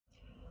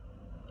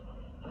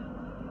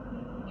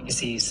You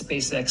see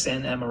SpaceX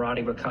and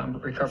Emirati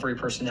recovery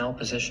personnel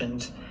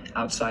positioned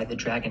outside the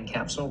Dragon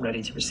capsule,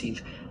 ready to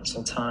receive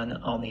Sultan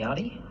Al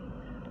Neyadi.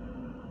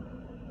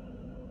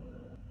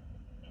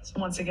 So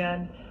once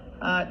again,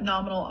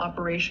 nominal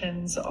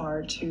operations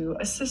are to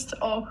assist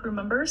all crew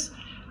members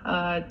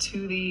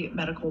to the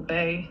medical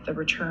bay. The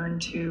return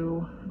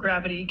to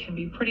gravity can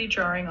be pretty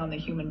jarring on the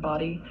human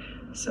body,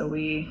 so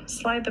we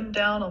slide them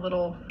down a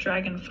little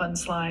Dragon fun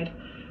slide,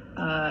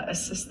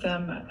 assist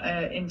them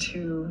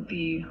into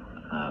the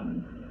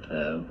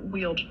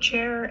wheeled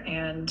chair,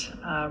 and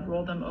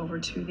roll them over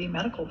to the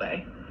medical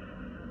bay.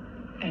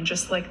 And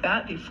just like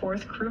that, the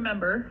fourth crew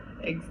member,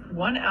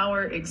 1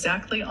 hour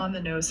exactly on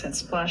the nose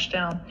since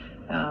splashdown,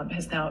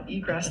 has now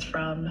egressed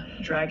from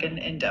Dragon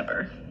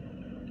Endeavour.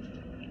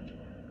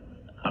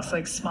 Looks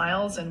like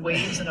smiles and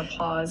waves and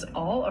applause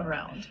all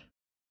around.